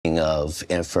of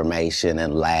information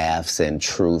and laughs and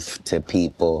truth to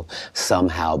people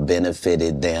somehow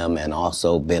benefited them and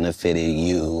also benefited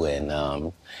you.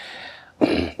 And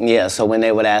yeah, so when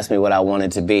they would ask me what I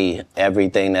wanted to be,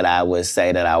 everything that I would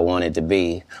say that I wanted to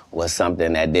be was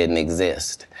something that didn't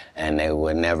exist. And they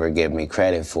would never give me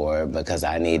credit for it because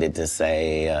I needed to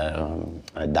say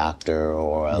a doctor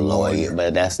or a lawyer,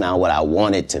 but that's not what I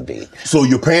wanted to be. So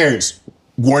your parents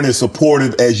weren't as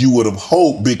supportive as you would have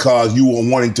hoped because you were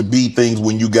wanting to be things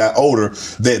when you got older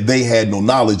that they had no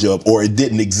knowledge of, or it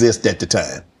didn't exist at the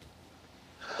time?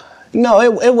 No,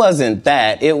 it wasn't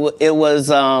that. It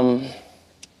was, I'm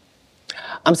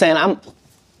saying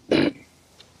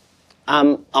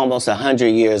I'm almost 100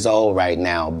 years old right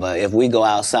now, but if we go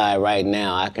outside right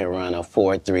now, I can run a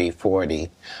 4.340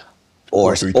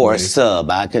 or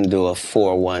sub. I can do a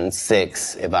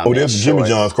 4.16 if I'm there's Jimmy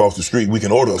John's across the street. We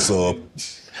can order a sub.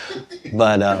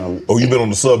 But you've been on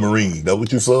the submarine. That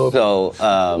what you sub?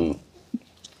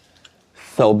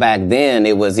 So back then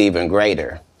it was even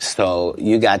greater. So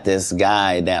you got this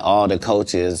guy that all the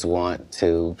coaches want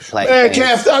to play. Man,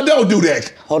 Katt, don't do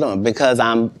that. Hold on, because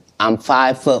I'm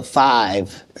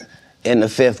 5'5" in the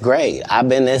 5th grade. I've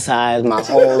been this high my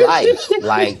whole life.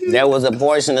 Like, there was a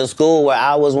portion of school where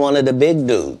I was one of the big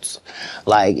dudes.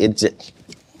 Like,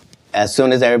 as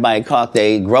soon as everybody caught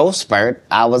their growth spurt,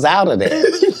 I was out of there.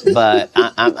 But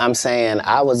I'm saying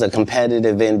I was a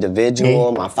competitive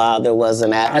individual. My father was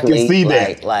an athlete. I can see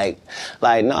that. Like,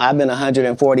 no, I've been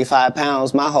 145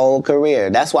 pounds my whole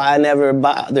career. That's why I never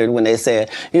bothered when they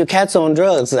said, "Your Katt's on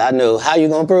drugs." I knew, how you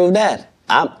gonna prove that?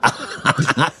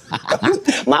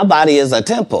 My body is a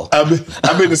temple. I've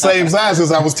been the same size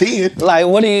since I was 10. Like,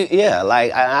 what do you? Yeah,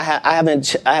 like I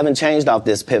haven't changed off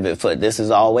this pivot foot. This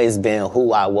has always been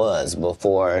who I was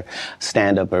before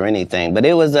stand up or anything. But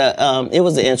it was an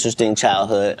interesting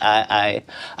childhood. I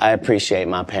appreciate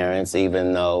my parents,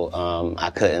 even though I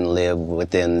couldn't live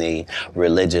within the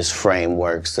religious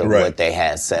frameworks of what they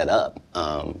had set up.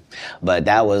 But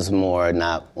that was more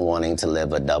not wanting to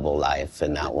live a double life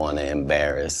and not want to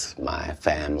embarrass my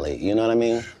family. You know what I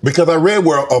mean? Because I read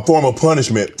where a form of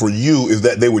punishment for you is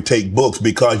that they would take books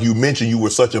because you mentioned you were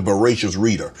such a voracious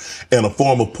reader. And a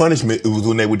form of punishment was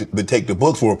when they would take the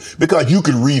books for them because you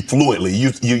could read fluently.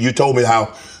 You told me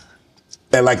how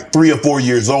at like 3 or 4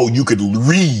 years old you could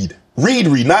read.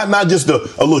 Not just a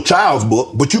little child's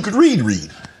book, but you could read.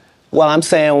 Well, I'm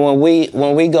saying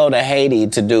when we go to Haiti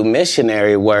to do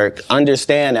missionary work,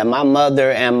 understand that my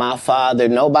mother and my father,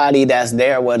 nobody that's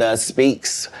there with us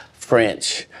speaks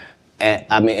French.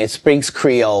 And, it speaks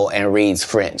Creole and reads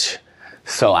French.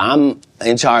 So I'm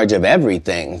in charge of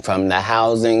everything, from the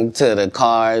housing to the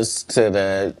cars to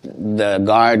the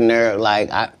gardener.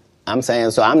 Like, I'm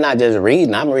saying, so I'm not just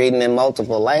reading, I'm reading in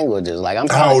multiple languages. Like,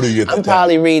 How old are you at the time? I'm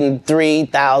probably reading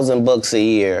 3,000 books a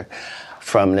year.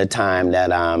 From the time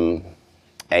that I'm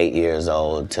 8 years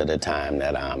old to the time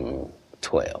that I'm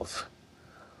 12.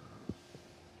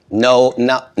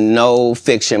 No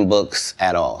fiction books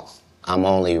at all. I'm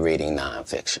only reading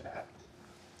nonfiction.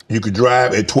 You could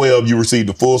drive. At 12, you received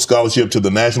a full scholarship to the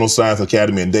National Science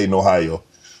Academy in Dayton, Ohio.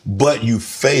 But you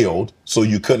failed, so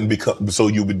you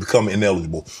would become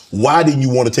ineligible. Why didn't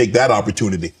you want to take that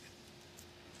opportunity?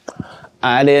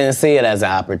 I didn't see it as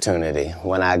an opportunity.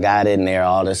 When I got in there,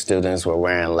 all the students were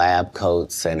wearing lab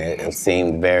coats, and it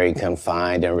seemed very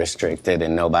confined and restricted,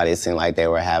 and nobody seemed like they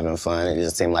were having fun. It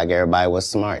just seemed like everybody was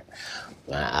smart.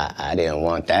 I didn't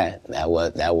want that. That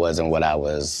wasn't what I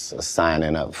was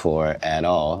signing up for at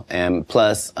all. And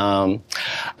plus,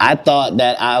 I thought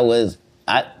that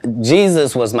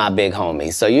Jesus was my big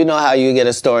homie. So you know how you get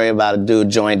a story about a dude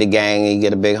joined the gang and you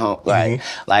get a big homie, right?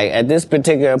 Like, at this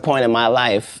particular point in my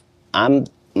life,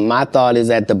 my thought is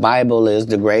that the Bible is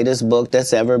the greatest book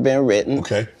that's ever been written.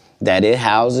 Okay. That it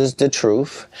houses the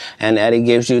truth, and that it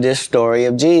gives you this story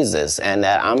of Jesus, and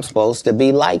that I'm supposed to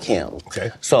be like him. Okay.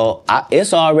 So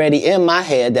it's already in my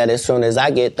head that as soon as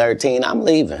I get 13, I'm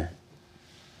leaving.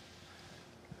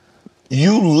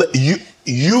 You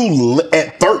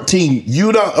at 13,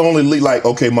 you don't only leave like,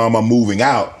 okay, Mom, I'm moving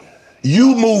out.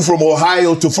 You moved from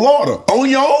Ohio to Florida on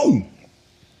your own.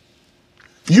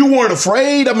 You weren't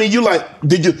afraid. I mean, you like,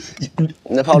 did you?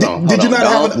 Hold on. Did you not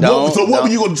have? So what were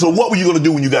you going to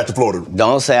do when you got to Florida?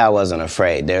 Don't say I wasn't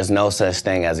afraid. There's no such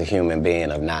thing as a human being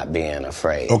of not being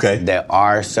afraid. Okay. There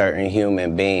are certain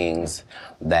human beings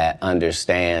that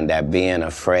understand that being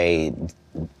afraid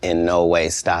in no way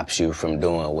stops you from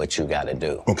doing what you got to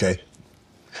do. Okay.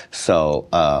 So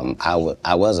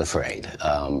I was afraid,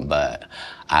 but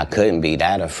I couldn't be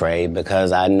that afraid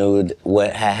because I knew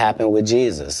what had happened with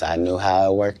Jesus. I knew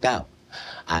how it worked out.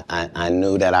 I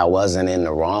knew that I wasn't in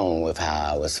the wrong with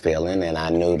how I was feeling, and I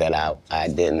knew that I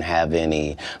didn't have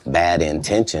any bad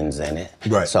intentions in it.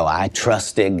 Right. So I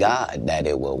trusted God that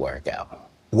it will work out.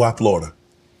 Why Florida?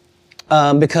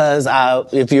 Because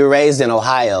if you're raised in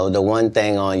Ohio, the one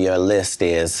thing on your list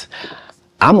is,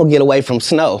 I'm gonna get away from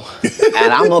snow,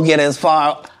 and I'm gonna get as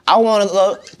far. I want to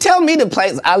go. Tell me the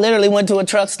place. I literally went to a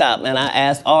truck stop and I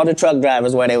asked all the truck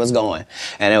drivers where they was going,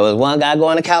 and there was one guy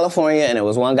going to California and there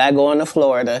was one guy going to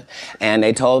Florida, and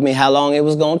they told me how long it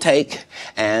was gonna take,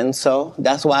 and so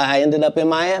that's why I ended up in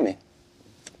Miami,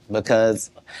 because.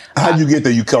 How'd you get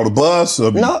there? You caught a bus?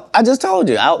 No, I just told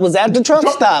you. I was at the truck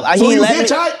stop. So you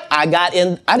hitchhiked? I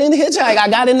didn't hitchhike. I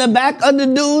got in the back of the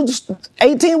dude's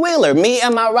 18-wheeler, me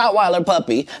and my Rottweiler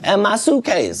puppy and my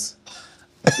suitcase.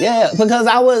 Yeah, because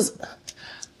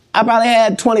I probably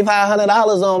had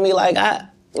 $2,500 on me, like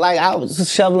I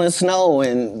was shoveling snow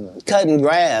and cutting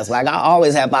grass. Like, I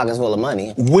always had pockets full of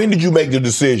money. When did you make the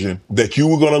decision that you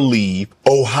were going to leave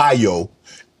Ohio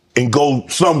and go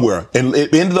somewhere? And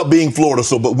it ended up being Florida.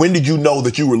 But when did you know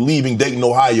that you were leaving Dayton,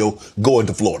 Ohio, going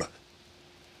to Florida?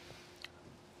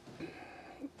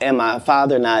 In my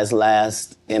father and I's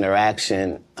last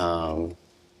interaction,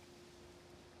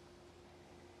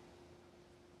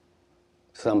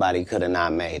 somebody could have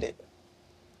not made it.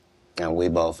 And we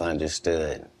both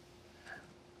understood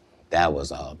that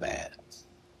was all bad.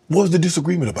 What was the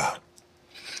disagreement about?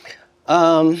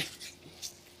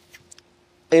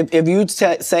 If you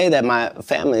say that my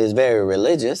family is very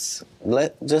religious,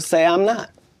 just say I'm not.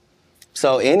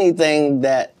 So anything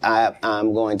that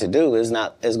I'm going to do is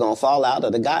going to fall out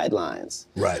of the guidelines.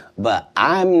 Right. But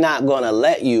I'm not going to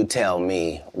let you tell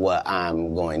me what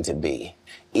I'm going to be,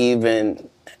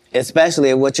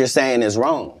 especially if what you're saying is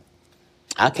wrong.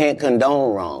 I can't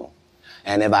condone wrong.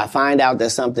 And if I find out that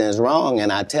something is wrong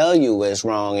and I tell you it's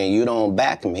wrong and you don't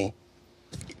back me,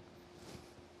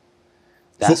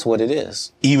 that's what it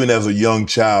is. Even as a young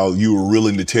child, you were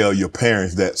willing to tell your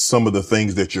parents that some of the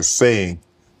things that you're saying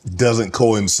doesn't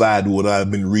coincide with what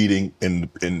I've been reading in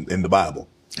the Bible.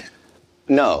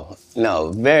 No,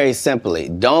 very simply.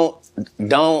 Don't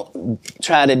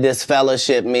try to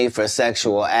disfellowship me for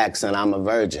sexual acts and I'm a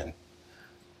virgin.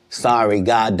 Sorry,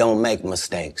 God don't make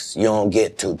mistakes. You don't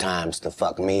get 2 times to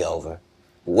fuck me over.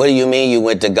 What do you mean you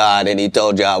went to God and he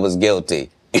told you I was guilty?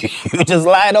 You just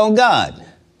lied on God.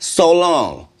 So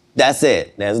long. That's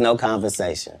it. There's no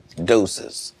conversation.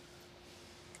 Deuces.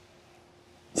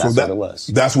 That's what it was.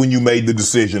 That's when you made the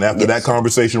decision. After that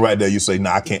conversation right there, you say,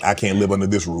 nah, I can't live under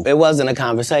this roof. It wasn't a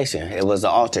conversation. It was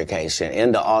an altercation.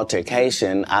 In the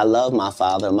altercation, I love my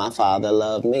father. My father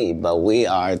loved me. But we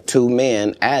are 2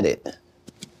 men at it.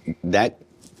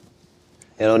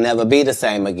 It'll never be the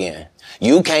same again.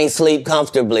 You can't sleep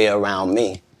comfortably around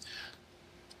me.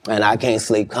 And I can't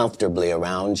sleep comfortably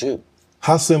around you.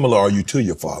 How similar are you to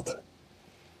your father?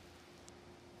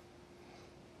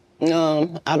 I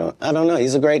don't know.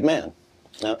 He's a great man.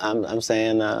 I'm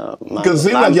saying because it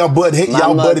seems like y'all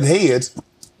butted heads.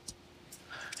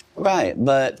 Right,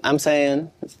 but I'm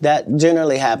saying that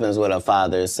generally happens with a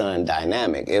father-son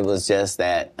dynamic. It was just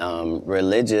that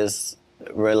religious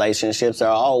relationships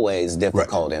are always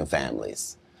difficult in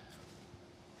families.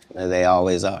 They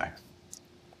always are.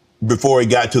 Before it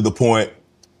got to the point,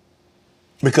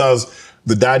 because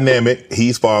the dynamic,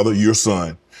 he's father, you're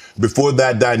son. Before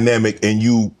that dynamic and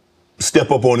you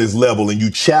step up on his level and you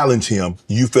challenge him,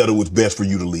 you felt it was best for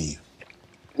you to leave.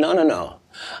 No.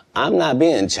 I'm not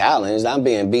being challenged. I'm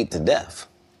being beat to death.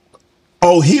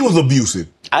 Oh, he was abusive.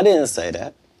 I didn't say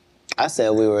that. I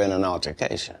said we were in an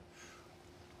altercation.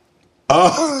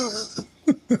 I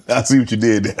see what you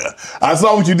did there. I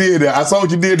saw what you did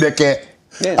there, Katt.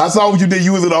 Yeah. I saw what you did.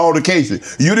 You was in an altercation.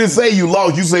 You didn't say you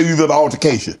lost. You said you was in an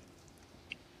altercation.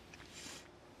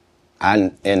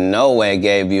 I in no way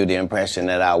gave you the impression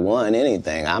that I won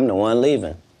anything. I'm the one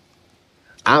leaving.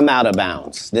 I'm out of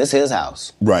bounds. This is his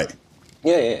house. Right.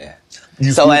 Yeah.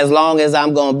 So as long as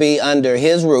I'm going to be under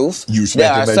his roof,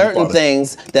 there are certain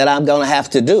things that I'm going to have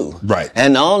to do. Right.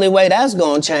 And the only way that's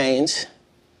going to change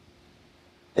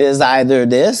is either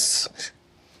this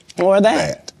or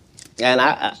that. And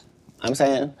I'm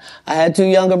saying I had 2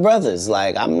 younger brothers.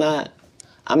 Like, I'm not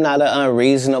an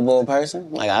unreasonable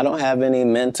person. Like, I don't have any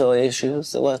mental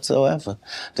issues whatsoever,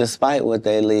 despite what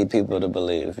they lead people to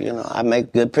believe. You know, I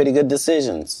make pretty good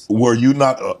decisions. Were you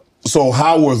not? So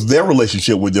how was their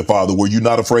relationship with your father? Were you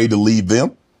not afraid to leave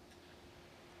them?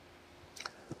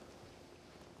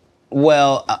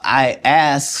 Well, I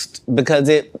asked because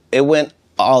it went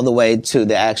all the way to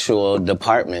the actual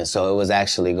department, so it was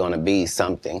actually going to be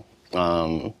something.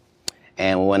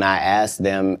 And when I asked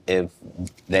them if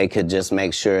they could just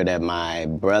make sure that my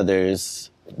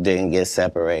brothers didn't get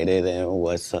separated and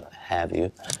what have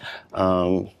you,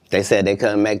 they said they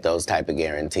couldn't make those type of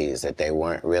guarantees, that they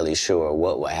weren't really sure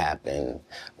what would happen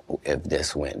if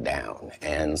this went down.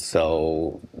 And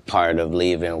so part of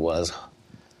leaving was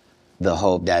the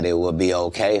hope that it would be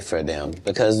okay for them,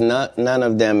 because none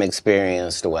of them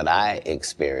experienced what I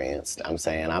experienced. I'm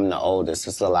saying I'm the oldest.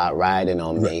 It's a lot riding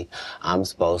on me. I'm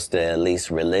supposed to at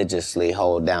least religiously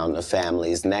hold down the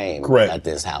family's name Correct. at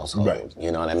this household. Right.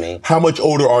 You know what I mean? How much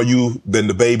older are you than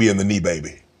the baby and the knee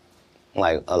baby?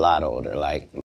 Like a lot older. Like